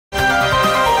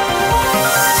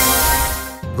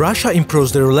Russia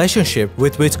improves the relationship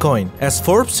with Bitcoin. As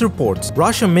Forbes reports,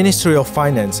 Russian Ministry of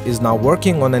Finance is now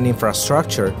working on an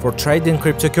infrastructure for trading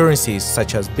cryptocurrencies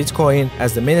such as Bitcoin,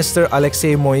 as the Minister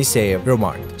Alexei Moiseyev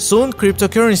remarked. Soon,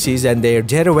 cryptocurrencies and their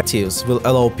derivatives will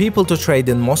allow people to trade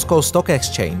in Moscow Stock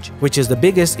Exchange, which is the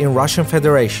biggest in Russian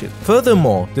Federation.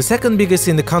 Furthermore, the second biggest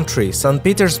in the country, St.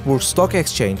 Petersburg Stock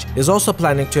Exchange, is also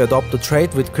planning to adopt the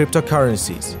trade with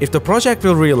cryptocurrencies. If the project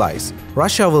will realize,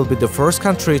 Russia will be the first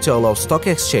country to allow stock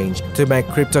exchange to make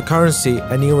cryptocurrency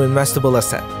a new investable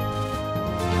asset.